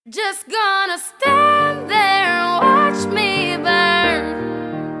Just gonna stand there and watch me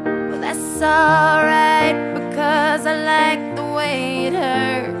burn. Well, that's alright because I like the way it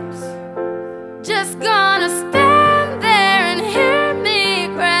hurts. Just gonna stand there and hear me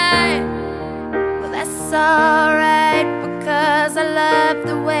cry. Well, that's alright because I love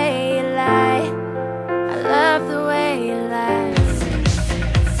the way you lie. I love the way you lie.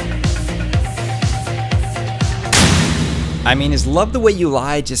 I mean, is Love the Way You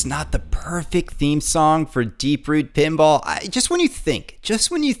Lie just not the perfect theme song for Deep Root Pinball? Just when you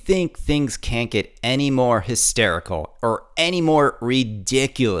think things can't get any more hysterical or any more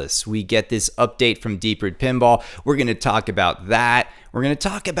ridiculous, we get this update from Deep Root Pinball. We're going to talk about that. We're going to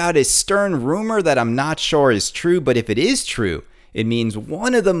talk about a stern rumor that I'm not sure is true, but if it is true, it means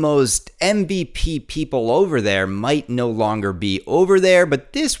one of the most MVP people over there might no longer be over there,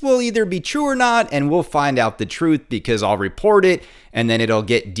 but this will either be true or not, and we'll find out the truth because I'll report it, and then it'll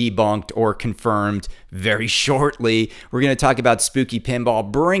get debunked or confirmed very shortly. We're going to talk about Spooky Pinball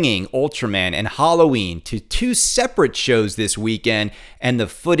bringing Ultraman and Halloween to two separate shows this weekend, and the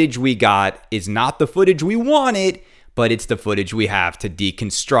footage we got is not the footage we wanted, but it's the footage we have to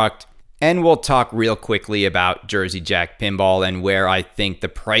deconstruct. And we'll talk real quickly about Jersey Jack Pinball and where I think the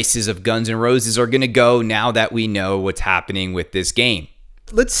prices of Guns N' Roses are going to go now that we know what's happening with this game.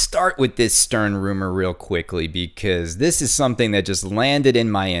 Let's start with this stern rumor real quickly because this is something that just landed in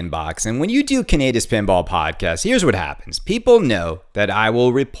my inbox. And when you do Kaneda's Pinball podcast, here's what happens. People know that I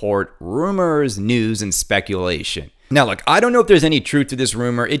will report rumors, news, and speculation. Now, look, I don't know if there's any truth to this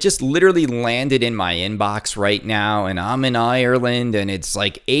rumor. It just literally landed in my inbox right now, and I'm in Ireland, and it's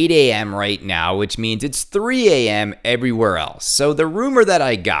like 8 a.m. right now, which means it's 3 a.m. everywhere else. So the rumor that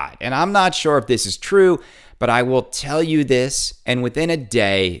I got, and I'm not sure if this is true, but I will tell you this, and within a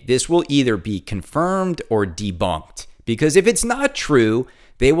day, this will either be confirmed or debunked. Because if it's not true,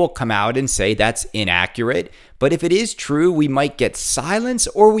 they will come out and say that's inaccurate. But if it is true, we might get silence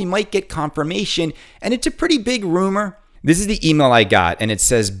or we might get confirmation. And it's a pretty big rumor. This is the email I got, and it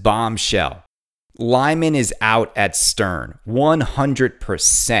says bombshell. Lyman is out at Stern,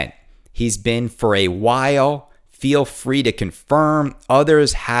 100%. He's been for a while. Feel free to confirm.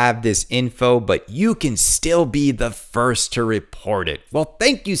 Others have this info, but you can still be the first to report it. Well,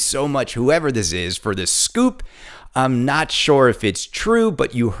 thank you so much, whoever this is, for this scoop. I'm not sure if it's true,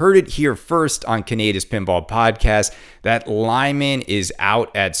 but you heard it here first on Kaneda's Pinball podcast that Lyman is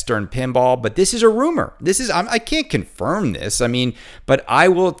out at Stern Pinball, but this is a rumor. I can't confirm this. But I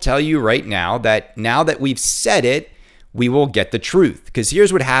will tell you right now that we've said it, we will get the truth. Because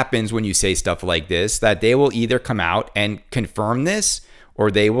here's what happens when you say stuff like this, that they will either come out and confirm this,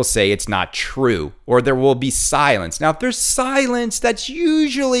 or they will say it's not true, or there will be silence. Now, if there's silence, that's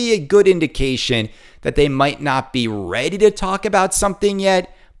usually a good indication that they might not be ready to talk about something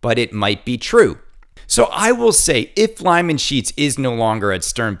yet, but it might be true. So I will say, if Lyman Sheets is no longer at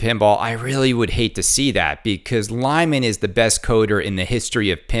Stern Pinball, I really would hate to see that because Lyman is the best coder in the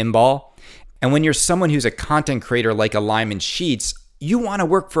history of pinball. And when you're someone who's a content creator like a Lyman Sheets, you want to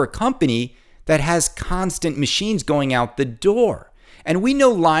work for a company that has constant machines going out the door. And we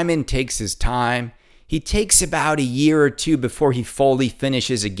know Lyman takes his time. He takes about a year or two before he fully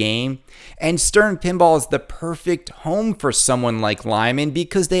finishes a game. And Stern Pinball is the perfect home for someone like Lyman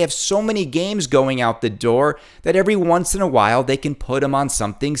because they have so many games going out the door that every once in a while they can put him on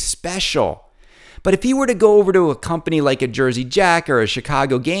something special. But if he were to go over to a company like a Jersey Jack or a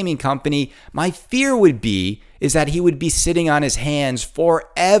Chicago gaming company, my fear is that he would be sitting on his hands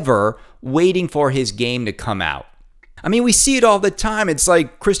forever waiting for his game to come out. We see it all the time. It's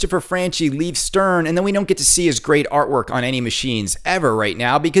like Christopher Franchi leaves Stern and then we don't get to see his great artwork on any machines ever right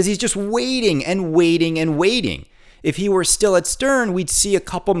now because he's just waiting and waiting and waiting. If he were still at Stern, we'd see a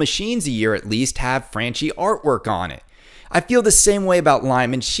couple machines a year at least have Franchi artwork on it. I feel the same way about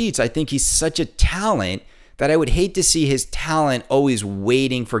Lyman Sheets. I think he's such a talent that I would hate to see his talent always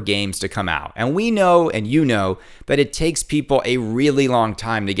waiting for games to come out. And we know, and you know, that it takes people a really long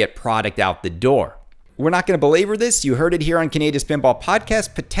time to get product out the door. We're not going to belabor this. You heard it here on Kaneda's Pinball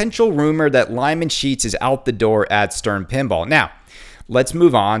podcast. Potential rumor that Lyman Sheets is out the door at Stern Pinball. Now, let's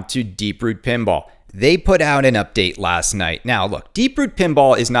move on to Deep Root Pinball. They put out an update last night. Now, look, Deep Root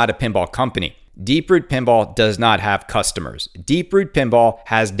Pinball is not a pinball company. Deep Root Pinball does not have customers. Deep Root Pinball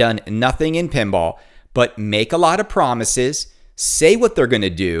has done nothing in pinball but make a lot of promises, say what they're going to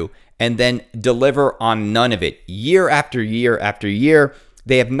do, and then deliver on none of it. Year after year after year,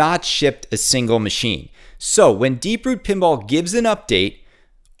 they have not shipped a single machine. So when Deep Root Pinball gives an update,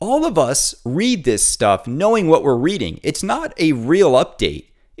 all of us read this stuff knowing what we're reading. It's not a real update.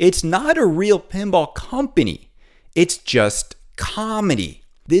 It's not a real pinball company. It's just comedy.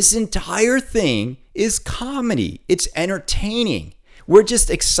 This entire thing is comedy. It's entertaining. We're just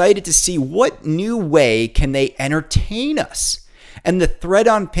excited to see what new way can they entertain us. And the thread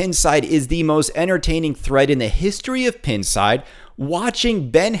on Pinside is the most entertaining thread in the history of Pinside. Watching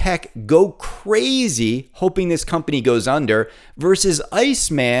Ben Heck go crazy, hoping this company goes under, versus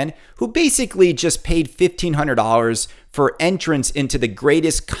Iceman, who basically just paid $1,500 for entrance into the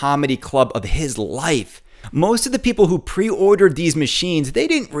greatest comedy club of his life. Most of the people who pre-ordered these machines, they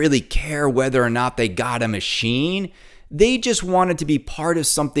didn't really care whether or not they got a machine. They just wanted to be part of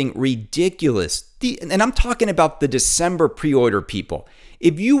something ridiculous. And I'm talking about the December pre-order people.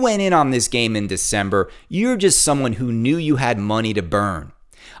 If you went in on this game in December, you're just someone who knew you had money to burn.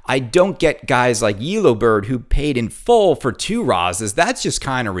 I don't get guys like Yellow Bird who paid in full for 2 Razas. That's just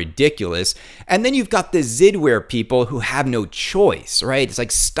kind of ridiculous. And then you've got the Zidware people who have no choice, right? It's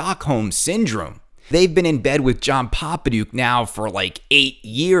like Stockholm Syndrome. They've been in bed with John Papaduke now for like 8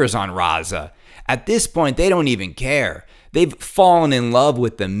 years on Raza. At this point, they don't even care. They've fallen in love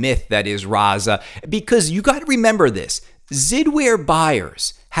with the myth that is Raza, because you got to remember this. Zidware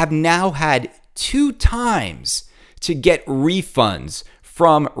buyers have now had 2 times to get refunds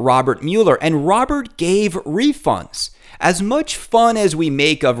from Robert Mueller, and Robert gave refunds. As much fun as we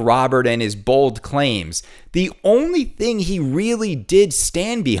make of Robert and his bold claims, the only thing he really did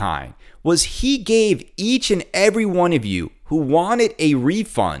stand behind was he gave each and every one of you who wanted a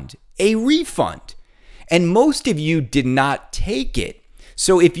refund. And most of you did not take it.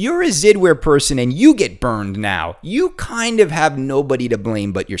 So if you're a Zidware person and you get burned now, you kind of have nobody to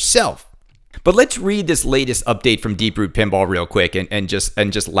blame but yourself. But let's read this latest update from Deep Root Pinball real quick and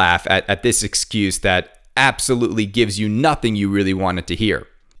just laugh at this excuse that absolutely gives you nothing you really wanted to hear.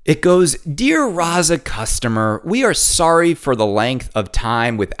 It goes, "Dear Raza customer, we are sorry for the length of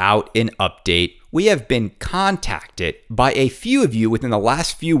time without an update. We have been contacted by a few of you within the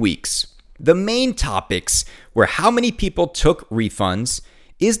last few weeks. The main topics were how many people took refunds,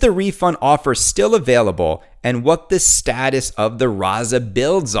 is the refund offer still available, and what the status of the Raza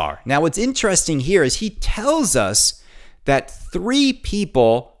builds are." Now, what's interesting here is he tells us that 3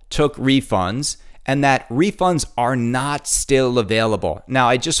 people took refunds and that refunds are not still available. Now,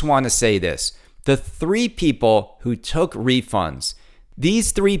 I just want to say this. The 3 people who took refunds,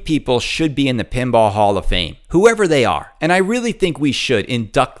 these 3 people should be in the Pinball Hall of Fame, whoever they are. And I really think we should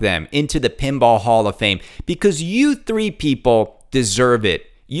induct them into the Pinball Hall of Fame because you 3 people deserve it.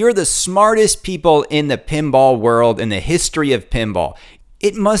 You're the smartest people in the pinball world in the history of pinball.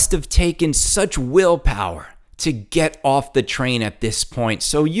 It must have taken such willpower to get off the train at this point.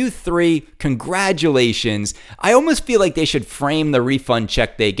 So you 3, congratulations. I almost feel like they should frame the refund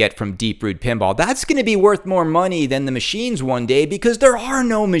check they get from Deep Root Pinball. That's going to be worth more money than the machines one day because there are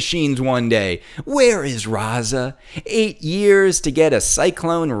no machines one day. Where is Raza? 8 years to get a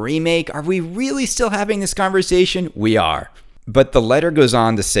Cyclone remake? Are we really still having this conversation? We are. But the letter goes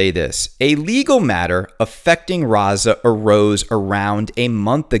on to say this. "A legal matter affecting Raza arose around a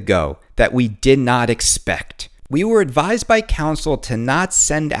month ago that we did not expect. We were advised by counsel to not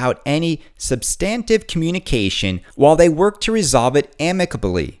send out any substantive communication while they work to resolve it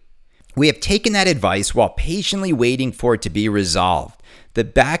amicably. We have taken that advice while patiently waiting for it to be resolved. The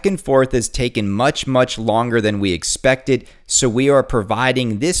back and forth has taken much longer than we expected, so we are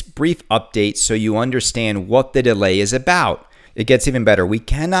providing this brief update so you understand what the delay is about." It gets even better. "We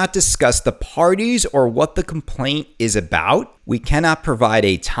cannot discuss the parties or what the complaint is about. We cannot provide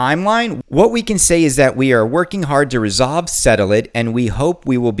a timeline. What we can say is that we are working hard to resolve, settle it, and we hope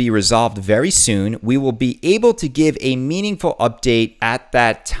we will be resolved very soon. We will be able to give a meaningful update at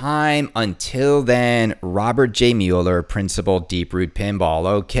that time. Until then, Robert J. Mueller, Principal, Deep Root Pinball."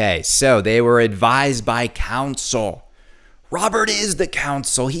 Okay, so they were advised by counsel. Robert is the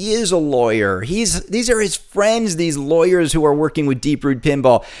counsel. He is a lawyer. These are his friends, these lawyers who are working with Deep Root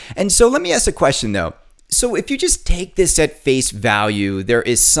Pinball. And so let me ask a question, though. So if you just take this at face value, there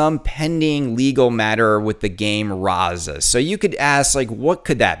is some pending legal matter with the game Raza. So you could ask, like, what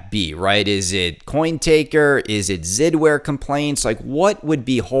could that be, right? Is it CoinTaker? Is it Zidware complaints? Like, what would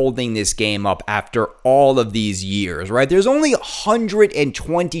be holding this game up after all of these years, right? There's only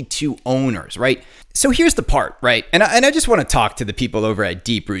 122 owners, right? So here's the part, right? And I just want to talk to the people over at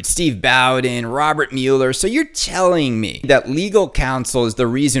Deep Root, Steve Bowden, Robert Mueller. So you're telling me that legal counsel is the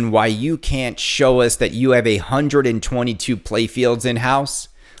reason why you can't show us that you have 122 playfields in-house?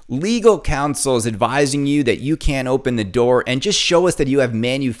 Legal counsel is advising you that you can't open the door and just show us that you have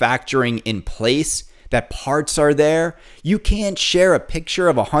manufacturing in place? that parts are there. You can't share a picture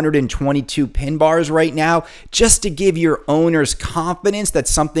of 122 pin bars right now just to give your owners confidence that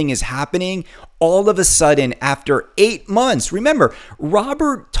something is happening. All of a sudden, after 8 months, remember,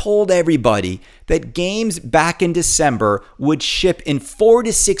 Robert told everybody that games back in December would ship in 4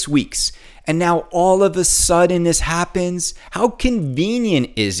 to 6 weeks. And now all of a sudden this happens. How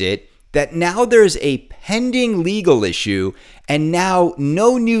convenient is it that now there's a pending legal issue and now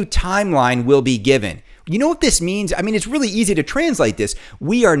no new timeline will be given? You know what this means? I mean, it's really easy to translate this.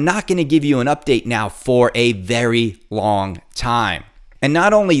 We are not going to give you an update now for a very long time. And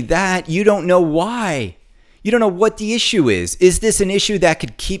not only that, you don't know why. You don't know what the issue is. Is this an issue that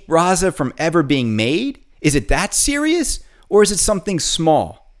could keep Raza from ever being made? Is it that serious? Or is it something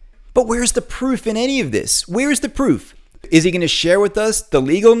small? But where's the proof in any of this? Where's the proof? Is he going to share with us the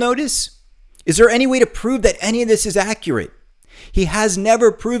legal notice? Is there any way to prove that any of this is accurate? He has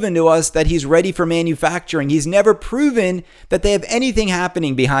never proven to us that he's ready for manufacturing. He's never proven that they have anything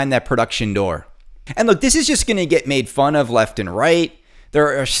happening behind that production door. And look, this is just going to get made fun of left and right.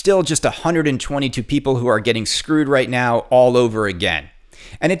 There are still just 122 people who are getting screwed right now all over again.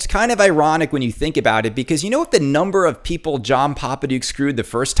 And it's kind of ironic when you think about it, because you know what the number of people John Papaduke screwed the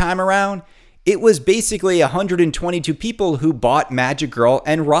first time around? It was basically 122 people who bought Magic Girl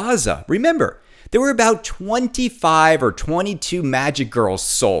and Raza. Remember, there were about 25 or 22 Magic Girls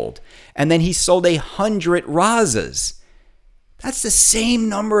sold, and then he sold 100 Razas. That's the same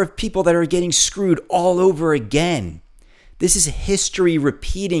number of people that are getting screwed all over again. This is history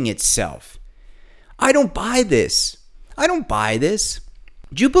repeating itself. I don't buy this. I don't buy this.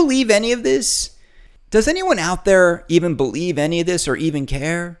 Do you believe any of this? Does anyone out there even believe any of this or even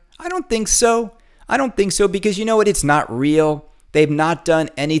care? I don't think so. I don't think so, because you know what? It's not real. They've not done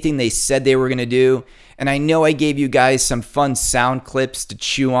anything they said they were going to do. And I know I gave you guys some fun sound clips to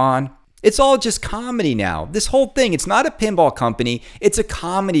chew on. It's all just comedy now. This whole thing, it's not a pinball company. It's a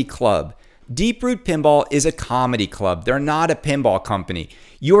comedy club. Deep Root Pinball is a comedy club. They're not a pinball company.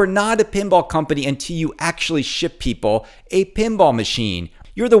 You're not a pinball company until you actually ship people a pinball machine.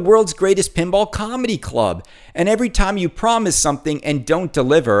 You're the world's greatest pinball comedy club. And every time you promise something and don't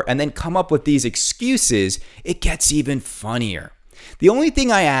deliver and then come up with these excuses, it gets even funnier. The only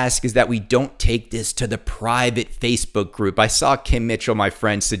thing I ask is that we don't take this to the private Facebook group. I saw Kim Mitchell, my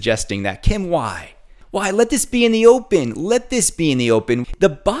friend, suggesting that. Kim, why? Why? Let this be in the open. Let this be in the open. The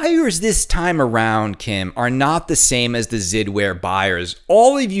buyers this time around, Kim, are not the same as the Zidware buyers.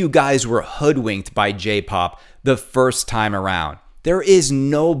 All of you guys were hoodwinked by J-Pop the first time around. There is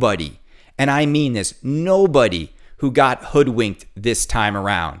nobody, and I mean this, nobody who got hoodwinked this time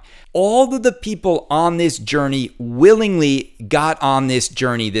around. All of the people on this journey willingly got on this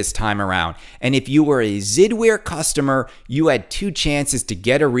journey this time around. And if you were a Zidware customer, you had 2 chances to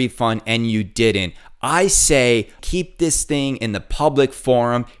get a refund and you didn't. I say keep this thing in the public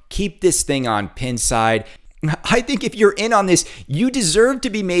forum, keep this thing on Pinside. I think if you're in on this, you deserve to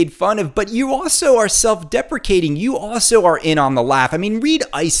be made fun of, but you also are self-deprecating. You also are in on the laugh. I mean, read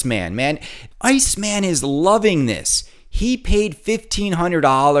Iceman, man. Iceman is loving this. He paid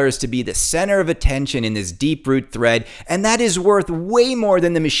 $1,500 to be the center of attention in this Deep Root thread, and that is worth way more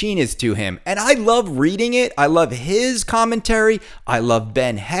than the machine is to him. And I love reading it. I love his commentary. I love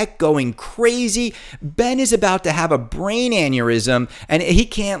Ben Heck going crazy. Ben is about to have a brain aneurysm, and he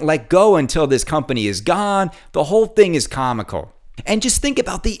can't let go until this company is gone. The whole thing is comical. And just think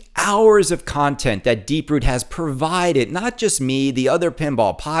about the hours of content that Deep Root has provided, not just me, the other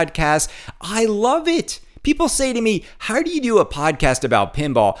pinball podcasts. I love it. People say to me, how do you do a podcast about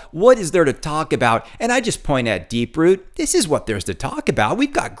pinball? What is there to talk about? And I just point at Deep Root. This is what there's to talk about.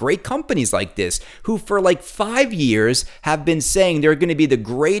 We've got great companies like this who for like 5 years have been saying they're going to be the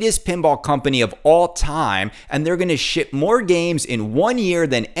greatest pinball company of all time, and they're going to ship more games in 1 year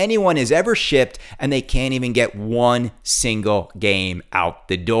than anyone has ever shipped, and they can't even get one single game out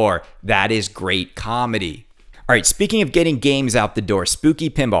the door. That is great comedy. All right, speaking of getting games out the door, Spooky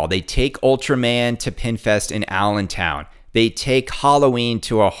Pinball, they take Ultraman to Pinfest in Allentown. They take Halloween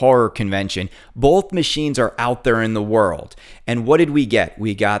to a horror convention. Both machines are out there in the world. And what did we get?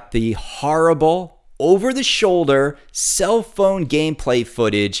 We got the horrible, over-the-shoulder, cell phone gameplay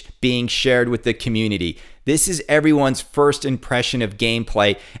footage being shared with the community. This is everyone's first impression of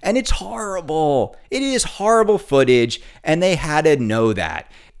gameplay, and it's horrible. It is horrible footage, and they had to know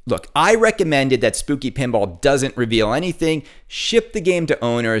that. Look, I recommended that Spooky Pinball doesn't reveal anything, ship the game to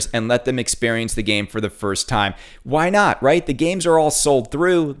owners, and let them experience the game for the first time. Why not, right? The games are all sold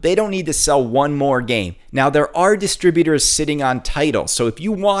through. They don't need to sell one more game. Now, there are distributors sitting on titles, so if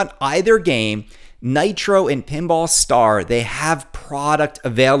you want either game, Nitro and Pinball Star, they have product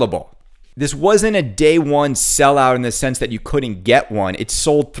available. This wasn't a day one sellout in the sense that you couldn't get one. It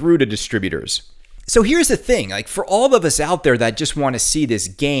sold through to distributors. So here's the thing, like for all of us out there that just want to see this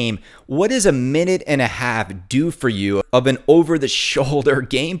game, what does a minute and a half do for you of an over-the-shoulder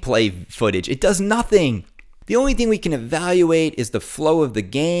gameplay footage? It does nothing. The only thing we can evaluate is the flow of the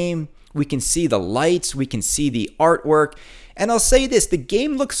game. We can see the lights, we can see the artwork. And I'll say this, the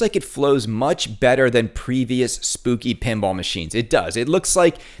game looks like it flows much better than previous spooky pinball machines. It does. It looks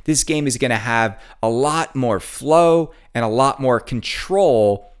like this game is going to have a lot more flow and a lot more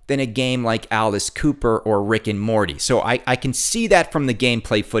control than a game like Alice Cooper or Rick and Morty. So I can see that from the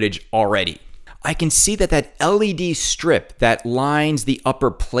gameplay footage already. I can see that LED strip that lines the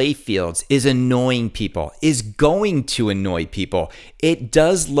upper play fields is annoying people, is going to annoy people. It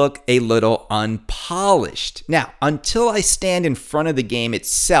does look a little unpolished. Now, until I stand in front of the game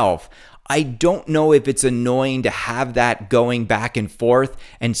itself, I don't know if it's annoying to have that going back and forth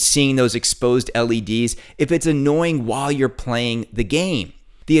and seeing those exposed LEDs, if it's annoying while you're playing the game.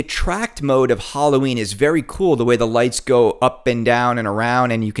 The attract mode of Halloween is very cool, the way the lights go up and down and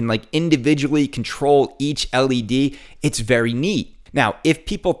around and you can like individually control each LED. It's very neat. Now, if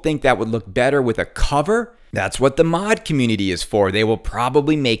people think that would look better with a cover, that's what the mod community is for. They will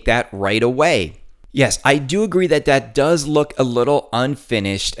probably make that right away. Yes, I do agree that does look a little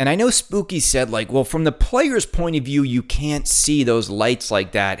unfinished. And I know Spooky said like, well, from the player's point of view, you can't see those lights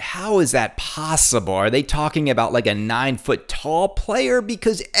like that. How is that possible? Are they talking about like a 9-foot tall player?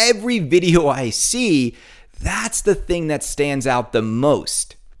 Because every video I see, that's the thing that stands out the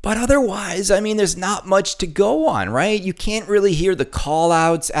most. But otherwise, I mean, there's not much to go on, right? You can't really hear the call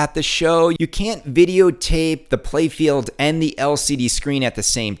outs at the show. You can't videotape the playfield and the LCD screen at the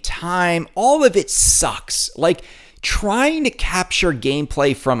same time. All of it sucks. Like trying to capture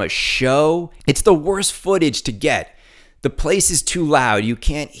gameplay from a show, it's the worst footage to get. The place is too loud. You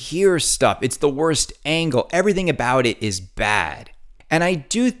can't hear stuff. It's the worst angle. Everything about it is bad. And I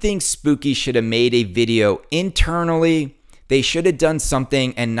do think Spooky should have made a video internally. They should have done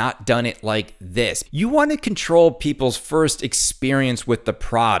something and not done it like this. You want to control people's first experience with the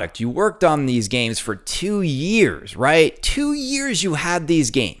product. You worked on these games for 2 years, right? 2 years you had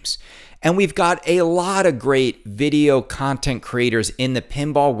these games. And we've got a lot of great video content creators in the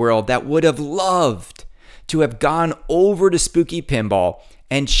pinball world that would have loved to have gone over to Spooky Pinball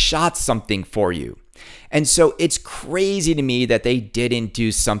and shot something for you. And so it's crazy to me that they didn't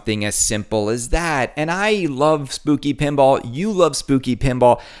do something as simple as that. And I love Spooky Pinball, you love Spooky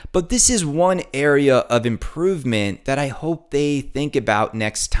Pinball, but this is one area of improvement that I hope they think about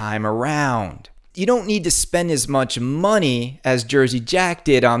next time around. You don't need to spend as much money as Jersey Jack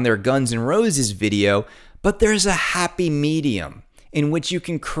did on their Guns N' Roses video, but there's a happy medium in which you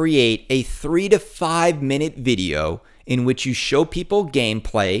can create a 3 to 5 minute video in which you show people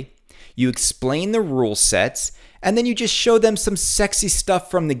gameplay, you explain the rule sets, and then you just show them some sexy stuff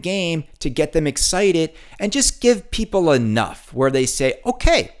from the game to get them excited and just give people enough where they say,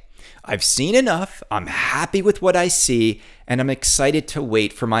 okay, I've seen enough, I'm happy with what I see, and I'm excited to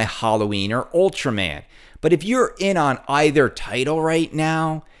wait for my Halloween or Ultraman. But if you're in on either title right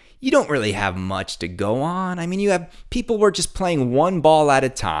now, you don't really have much to go on. I mean, you have people who are just playing one ball at a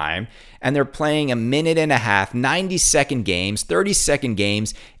time, and they're playing a minute and a half, 90-second games, 30-second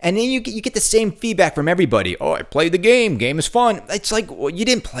games, and then you get the same feedback from everybody. Oh, I played the game. Game is fun. It's like, well, you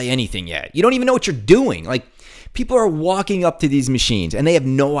didn't play anything yet. You don't even know what you're doing. Like, people are walking up to these machines, and they have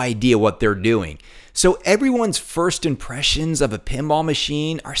no idea what they're doing. So everyone's first impressions of a pinball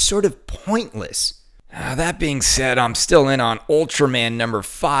machine are sort of pointless. That being said, I'm still in on Ultraman number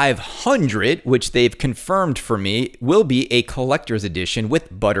 500, which they've confirmed for me will be a collector's edition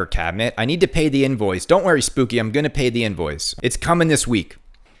with butter cabinet. I need to pay the invoice. Don't worry, Spooky, I'm going to pay the invoice. It's coming this week.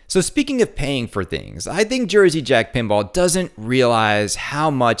 So speaking of paying for things, I think Jersey Jack Pinball doesn't realize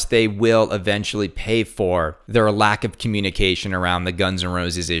how much they will eventually pay for their lack of communication around the Guns N'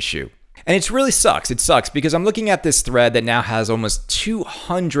 Roses issue. And it really sucks. It sucks because I'm looking at this thread that now has almost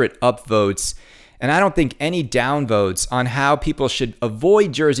 200 upvotes, and I don't think any downvotes on how people should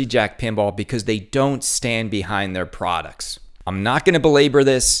avoid Jersey Jack Pinball because they don't stand behind their products. I'm not going to belabor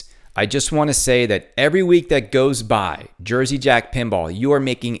this. I just want to say that every week that goes by, Jersey Jack Pinball, you are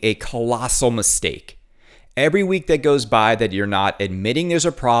making a colossal mistake. Every week that goes by that you're not admitting there's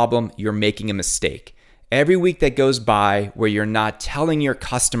a problem, you're making a mistake. Every week that goes by where you're not telling your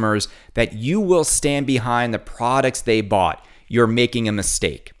customers that you will stand behind the products they bought, you're making a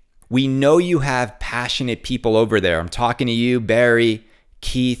mistake. We know you have passionate people over there. I'm talking to you, Barry,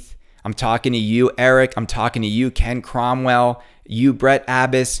 Keith. I'm talking to you, Eric. I'm talking to you, Ken Cromwell, you, Brett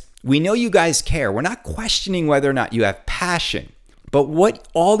Abbas. We know you guys care. We're not questioning whether or not you have passion. But what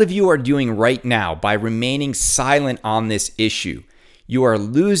all of you are doing right now by remaining silent on this issue, you are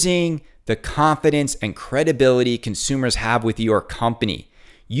losing the confidence and credibility consumers have with your company.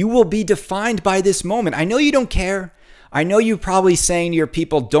 You will be defined by this moment. I know you don't care. I know you're probably saying to your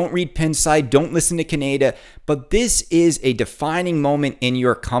people, don't read Pinside, don't listen to Kaneda, but this is a defining moment in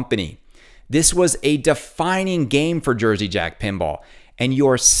your company. This was a defining game for Jersey Jack Pinball, and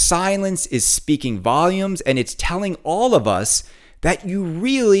your silence is speaking volumes, and it's telling all of us that you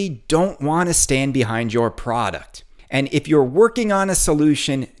really don't want to stand behind your product. And if you're working on a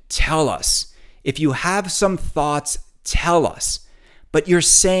solution, tell us. If you have some thoughts, tell us. But you're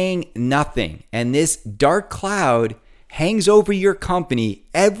saying nothing, and this dark cloud hangs over your company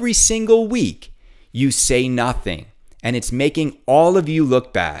every single week. You say nothing, and it's making all of you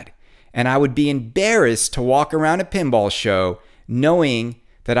look bad. And I would be embarrassed to walk around a pinball show knowing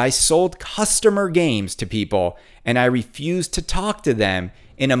that I sold customer games to people and I refused to talk to them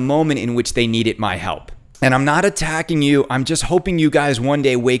in a moment in which they needed my help. And I'm not attacking you. I'm just hoping you guys one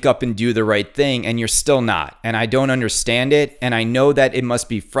day wake up and do the right thing, and you're still not. And I don't understand it. And I know that it must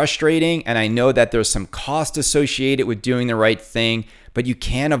be frustrating. And I know that there's some cost associated with doing the right thing, but you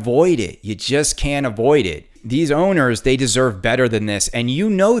can't avoid it. You just can't avoid it. These owners, they deserve better than this. And you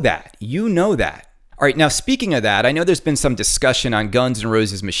know that. You know that. All right, now speaking of that, I know there's been some discussion on Guns N'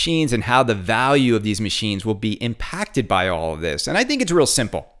 Roses machines and how the value of these machines will be impacted by all of this. And I think it's real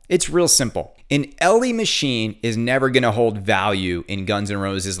simple. It's real simple. An LE machine is never going to hold value in Guns N'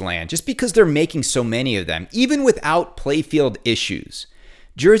 Roses land just because they're making so many of them, even without playfield issues.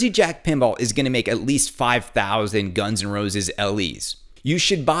 Jersey Jack Pinball is going to make at least 5,000 Guns N' Roses LEs. You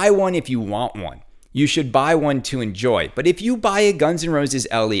should buy one if you want one. You should buy one to enjoy. But if you buy a Guns N' Roses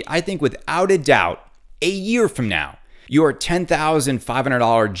LE, I think without a doubt, a year from now, your $10,500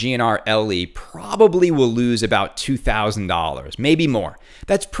 GNR LE probably will lose about $2,000, maybe more.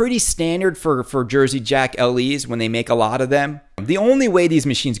 That's pretty standard for Jersey Jack LEs when they make a lot of them. The only way these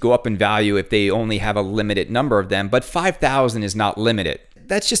machines go up in value if they only have a limited number of them, but 5,000 is not limited.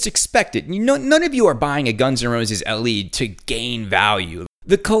 That's just expected. None of you are buying a Guns N' Roses LE to gain value.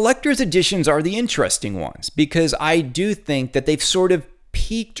 The collector's editions are the interesting ones because I do think that they've sort of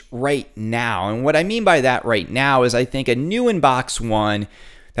peaked right now. And what I mean by that right now is I think a new in-box one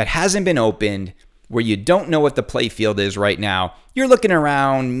that hasn't been opened, where you don't know what the playfield is right now, you're looking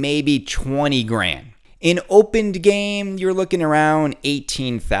around maybe 20 grand. In opened game, you're looking around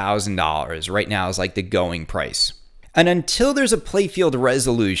 $18,000 right now is like the going price. And until there's a playfield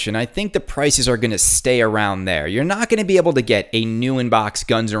resolution, I think the prices are going to stay around there. You're not going to be able to get a new in-box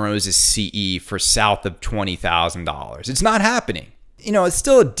Guns N' Roses CE for south of $20,000. It's not happening. It's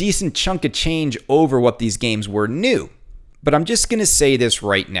still a decent chunk of change over what these games were new. But I'm just going to say this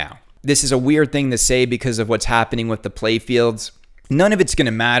right now. This is a weird thing to say because of what's happening with the playfields. None of it's going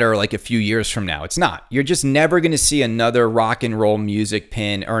to matter like a few years from now. It's not. You're just never going to see another rock and roll music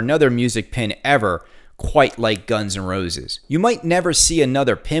pin or another music pin ever quite like Guns N' Roses. You might never see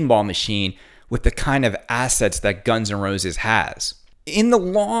another pinball machine with the kind of assets that Guns N' Roses has. In the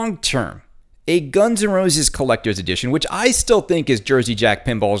long term, a Guns N' Roses Collector's Edition, which I still think is Jersey Jack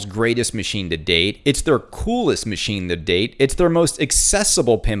Pinball's greatest machine to date. It's their coolest machine to date. It's their most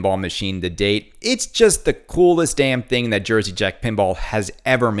accessible pinball machine to date. It's just the coolest damn thing that Jersey Jack Pinball has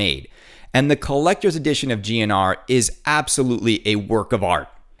ever made. And the Collector's Edition of GNR is absolutely a work of art.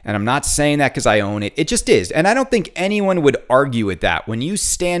 And I'm not saying that because I own it. It just is. And I don't think anyone would argue with that. When you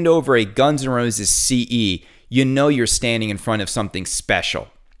stand over a Guns N' Roses CE, you know you're standing in front of something special.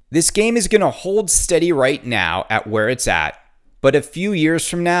 This game is going to hold steady right now at where it's at, but a few years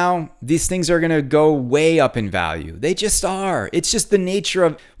from now, these things are going to go way up in value. They just are. It's just the nature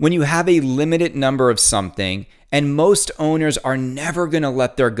of when you have a limited number of something, and most owners are never going to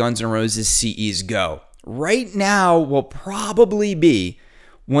let their Guns N' Roses CEs go. Right now will probably be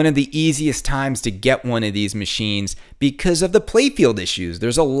one of the easiest times to get one of these machines because of the playfield issues.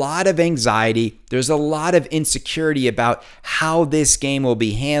 There's a lot of anxiety. There's a lot of insecurity about how this game will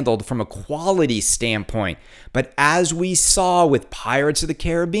be handled from a quality standpoint. But as we saw with Pirates of the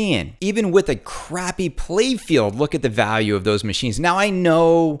Caribbean, even with a crappy playfield, look at the value of those machines. Now I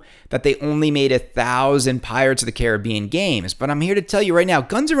know that they only made 1,000 Pirates of the Caribbean games, but I'm here to tell you right now,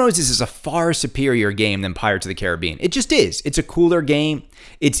 Guns N' Roses is a far superior game than Pirates of the Caribbean. It just is. It's a cooler game.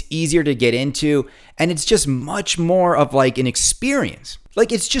 It's easier to get into, and it's just much more of like an experience.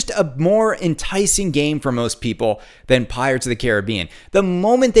 Like it's just a more enticing game for most people than Pirates of the Caribbean. The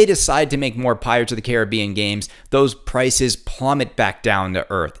moment they decide to make more Pirates of the Caribbean games, those prices plummet back down to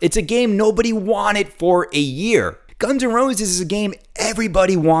earth. It's a game nobody wanted for a year. Guns N' Roses is a game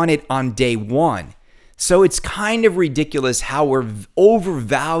everybody wanted on day one. So it's kind of ridiculous how we're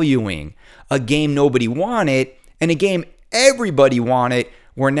overvaluing a game nobody wanted and a game everybody wanted.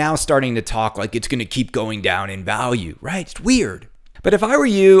 We're now starting to talk like it's going to keep going down in value, right? It's weird. But if I were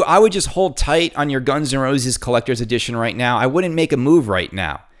you, I would just hold tight on your Guns N' Roses Collector's Edition right now. I wouldn't make a move right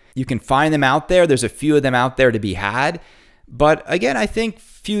now. You can find them out there. There's a few of them out there to be had. But again, I think a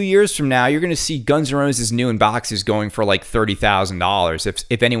few years from now, you're going to see Guns N' Roses new in boxes going for like $30,000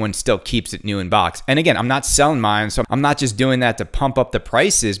 if anyone still keeps it new in box. And again, I'm not selling mine, so I'm not just doing that to pump up the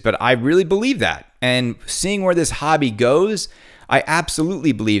prices, but I really believe that. And seeing where this hobby goes, I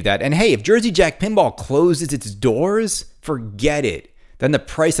absolutely believe that. And hey, if Jersey Jack Pinball closes its doors, forget it. Then the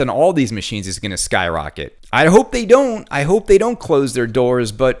price on all these machines is going to skyrocket. I hope they don't. I hope they don't close their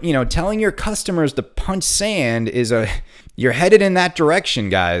doors. But, telling your customers to punch sand you're headed in that direction,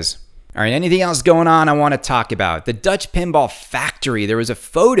 guys. All right, anything else going on I want to talk about? The Dutch Pinball Factory. There was a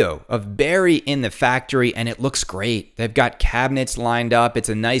photo of Barry in the factory, and it looks great. They've got cabinets lined up. It's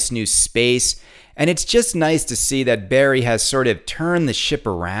a nice new space. And it's just nice to see that Barry has sort of turned the ship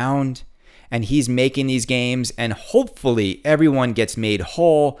around, and he's making these games, and hopefully everyone gets made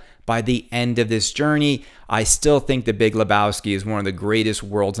whole by the end of this journey. I still think The Big Lebowski is one of the greatest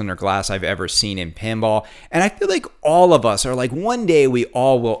worlds under glass I've ever seen in pinball. And I feel like all of us are like, one day we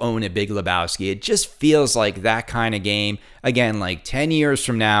all will own a Big Lebowski. It just feels like that kind of game. Again, like 10 years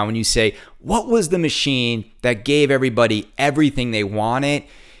from now, when you say, what was the machine that gave everybody everything they wanted?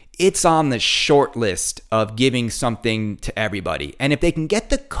 It's on the short list of giving something to everybody. And if they can get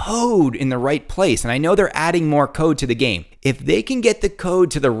the code in the right place, and I know they're adding more code to the game, if they can get the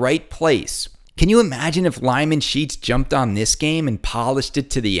code to the right place, can you imagine if Lyman Sheets jumped on this game and polished it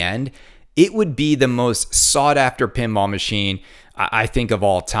to the end? It would be the most sought after pinball machine, I think, of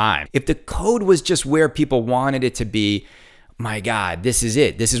all time. If the code was just where people wanted it to be, my God, this is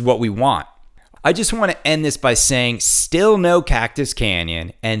it. This is what we want. I just want to end this by saying still no Cactus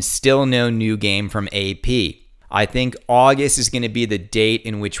Canyon and still no new game from AP. I think August is going to be the date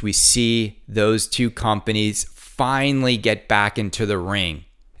in which we see those two companies finally get back into the ring.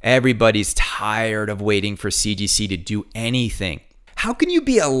 Everybody's tired of waiting for CGC to do anything. How can you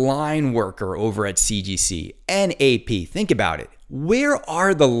be a line worker over at CGC and AP? Think about it. Where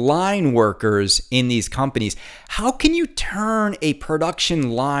are the line workers in these companies? How can you turn a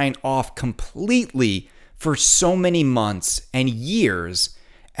production line off completely for so many months and years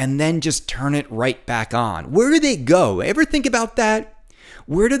and then just turn it right back on? Where do they go? Ever think about that?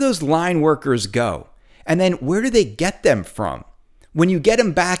 Where do those line workers go? And then where do they get them from? When you get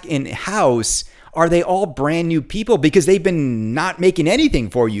them back in-house, are they all brand new people because they've been not making anything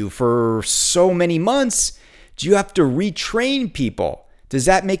for you for so many months? Do you have to retrain people? Does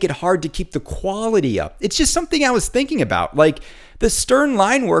that make it hard to keep the quality up? It's just something I was thinking about. Like the Stern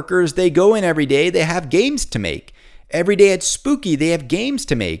line workers, they go in every day, they have games to make. Every day at Spooky, they have games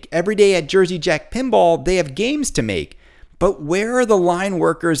to make. Every day at Jersey Jack Pinball, they have games to make. But where are the line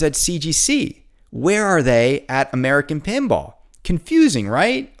workers at CGC? Where are they at American Pinball? Confusing,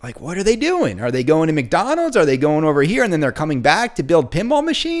 right? Like, what are they doing? Are they going to McDonald's? Are they going over here and then they're coming back to build pinball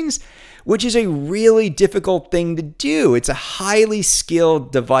machines? Which is a really difficult thing to do. It's a highly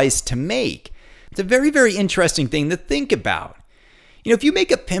skilled device to make. It's a very, very interesting thing to think about. If you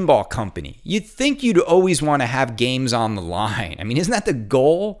make a pinball company, you'd think you'd always want to have games on the line. I mean, isn't that the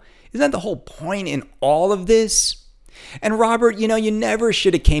goal? Isn't that the whole point in all of this? And Robert, you never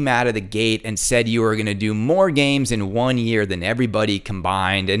should have came out of the gate and said you were going to do more games in 1 year than everybody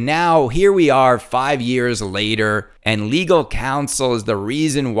combined. And now here we are 5 years later, and legal counsel is the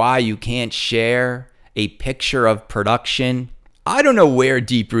reason why you can't share a picture of production. I don't know where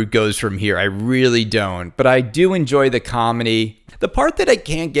Deep Root goes from here. I really don't. But I do enjoy the comedy. The part that I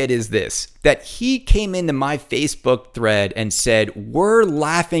can't get is this, that he came into my Facebook thread and said, "We're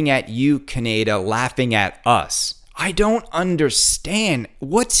laughing at you, Kaneda, laughing at us." I don't understand.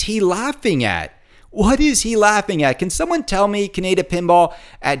 What's he laughing at? What is he laughing at? Can someone tell me?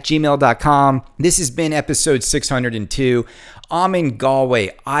 KanedaPinball@gmail.com. This has been episode 602. I'm in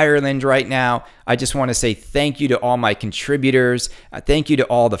Galway, Ireland right now. I just want to say thank you to all my contributors. Thank you to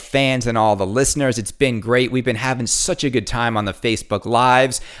all the fans and all the listeners. It's been great. We've been having such a good time on the Facebook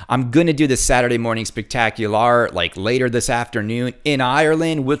Lives. I'm going to do the Saturday Morning Spectacular like later this afternoon in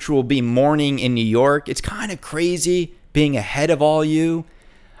Ireland, which will be morning in New York. It's kind of crazy being ahead of all you.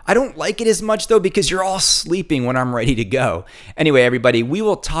 I don't like it as much, though, because you're all sleeping when I'm ready to go. Anyway, everybody, we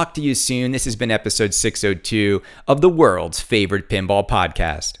will talk to you soon. This has been episode 602 of the world's favorite pinball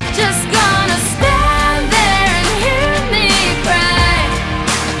podcast. Just gonna stand there and hear me cry.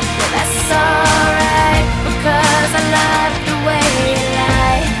 Well, that's alright, because I love the way you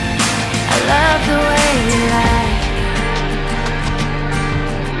lie. I love the way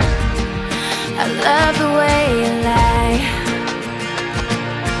love